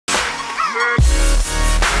Secure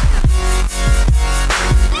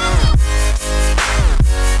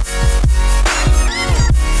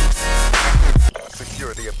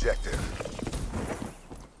the objective.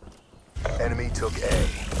 Enemy took A.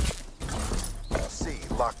 C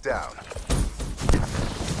locked down.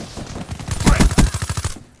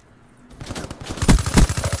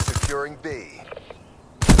 Securing B.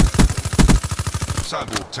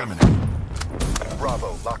 Cyborg terminated.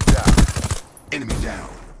 Bravo locked down. Enemy down.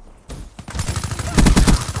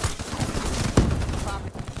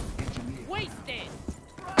 Wasted!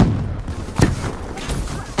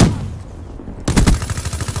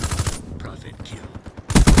 Prophet kill.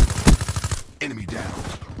 Enemy down.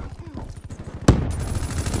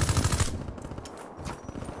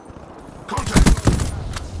 Contact.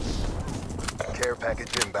 Care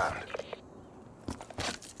package inbound.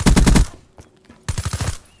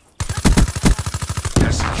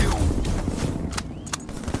 SQ.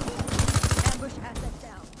 Ambush asset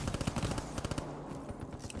down.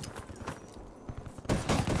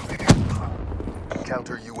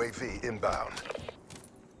 Counter UAV inbound.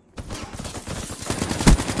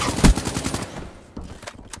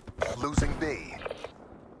 Losing B.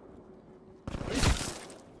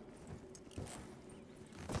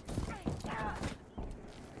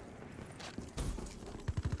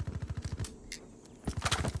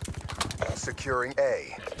 Securing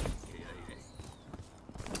A.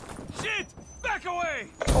 Shit! Back away!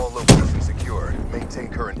 All locations secured. Maintain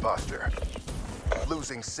current posture.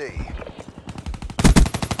 Losing C.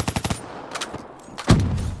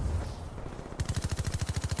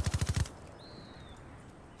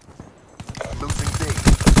 Losing B.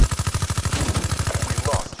 We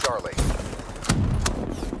lost Charlie.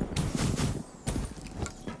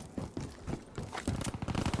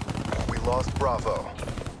 We lost Bravo.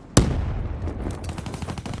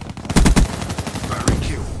 Battery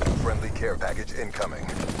kill. Friendly care package incoming.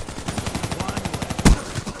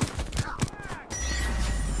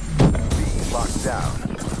 B locked down.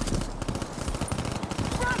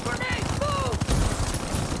 Front grenade! Move!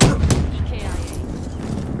 EKIA.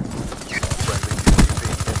 Friendly UAV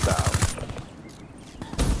inbound.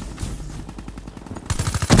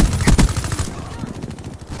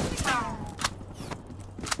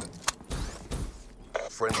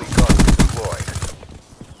 Friendly guns deployed.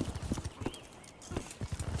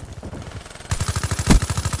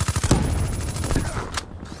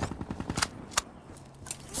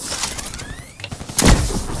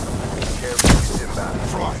 Care package inbound.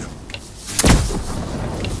 Fried.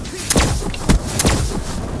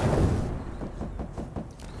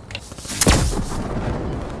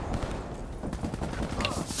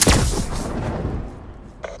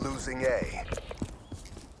 Losing A.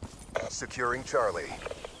 Securing Charlie.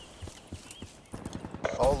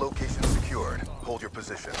 All locations secured. Hold your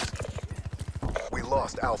positions. We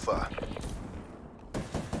lost Alpha.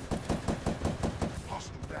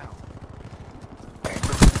 Hostile down.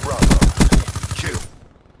 Losing Bravo. Kill.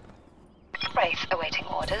 Wraith awaiting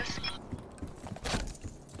orders.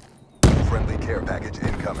 Friendly care package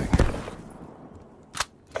incoming.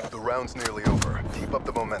 The round's nearly over. Keep up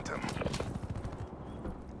the momentum.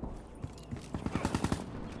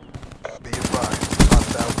 Be advised,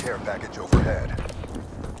 hostile care package overhead.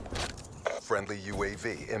 Friendly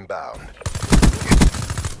UAV inbound.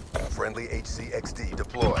 Friendly HCXD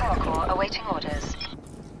deployed. Parkour awaiting orders.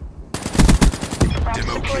 Rapid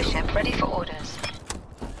Demo deploy kill. ship ready for orders.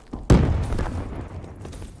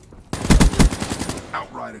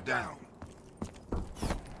 Outrider down.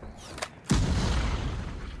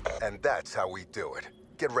 And that's how we do it.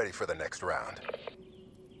 Get ready for the next round.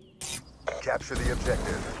 Capture the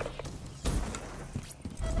objective.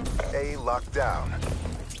 A locked down.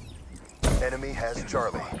 Enemy has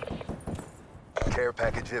Charlie. Care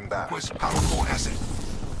package inbound. Request power core asset.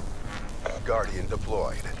 Guardian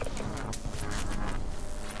deployed.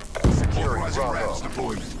 Securing Authorizing RAMs Bravo.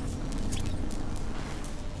 deployment.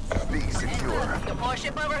 B secure. Deploy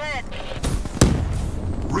ship overhead.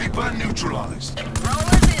 Reaper neutralized.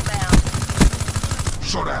 Rollers inbound.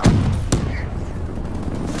 Shot out.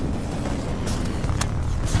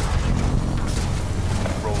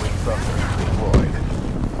 Rolling Thunder deployed.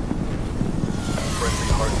 Friendly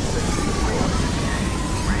Hardy Sentry deployed.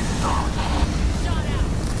 Shot out.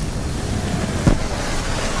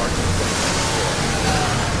 Hardy Sentry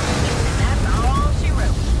That's all she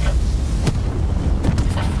wrote.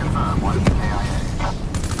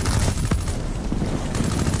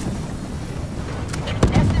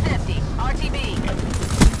 Nest is empty. RTB.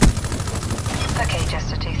 Okay,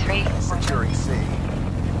 Jester 2-3. deployed. Securing C.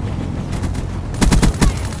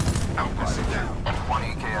 Outrider down.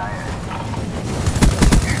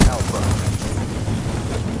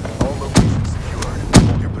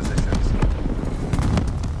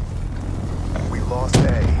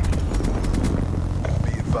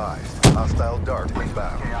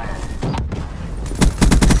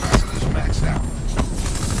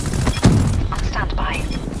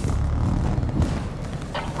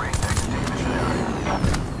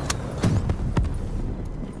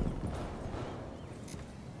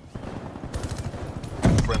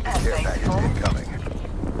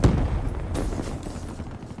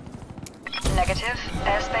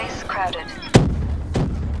 crowded.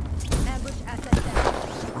 Ambush asset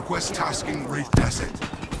down. Request tasking Wraith asset.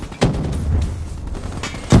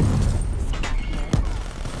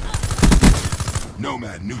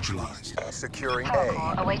 Nomad neutralized. Securing Power A.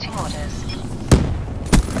 core awaiting orders.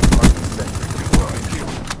 Army sentry deployed.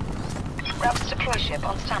 Raps deploy ship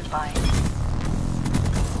on standby.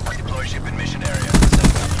 Deploy ship in mission area.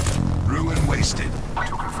 Ruin wasted.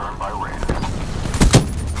 Confirmed by Wraith.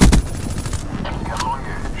 Chemical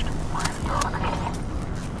engaged. Wraith dark.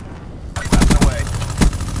 Wrapped away.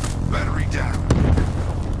 Battery down.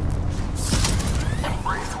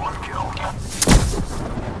 Wraith 1 kill.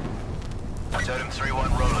 Totem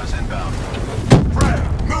 3-1 rollers inbound. Brad,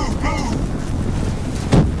 move!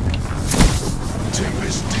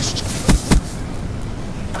 Tempest discharge.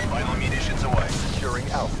 Final munitions away. Securing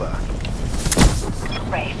Alpha.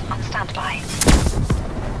 Wraith on standby.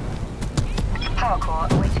 Power core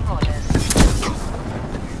awaiting orders.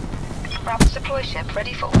 Raps deploy ship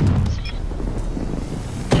ready for orders.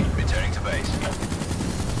 Returning to base.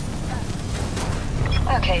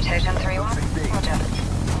 Okay, Totem 3-1. Roger.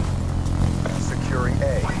 Securing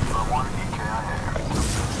A. For 1 EKIA.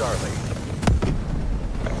 Charlie.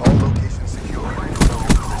 All locations secure.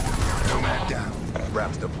 Nomad down.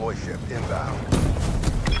 Raps deploy ship inbound.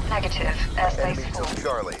 Negative. Enemy Airspace till full.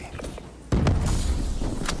 Charlie.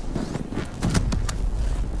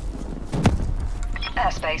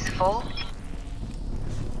 Airspace full.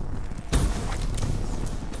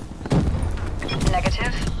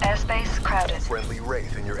 Negative. Airspace crowded. Friendly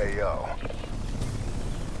Wraith in your AO.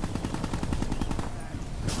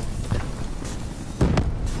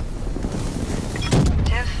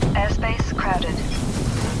 Negative. Airspace crowded.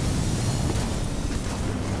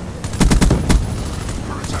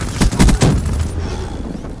 Prototype destroyed.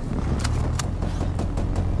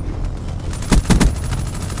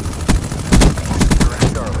 Securing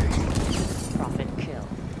Charlie. Profit kill.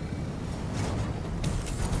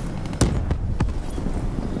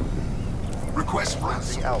 Request Losing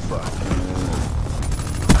ransom. Alpha.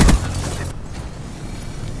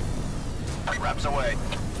 Wraps away.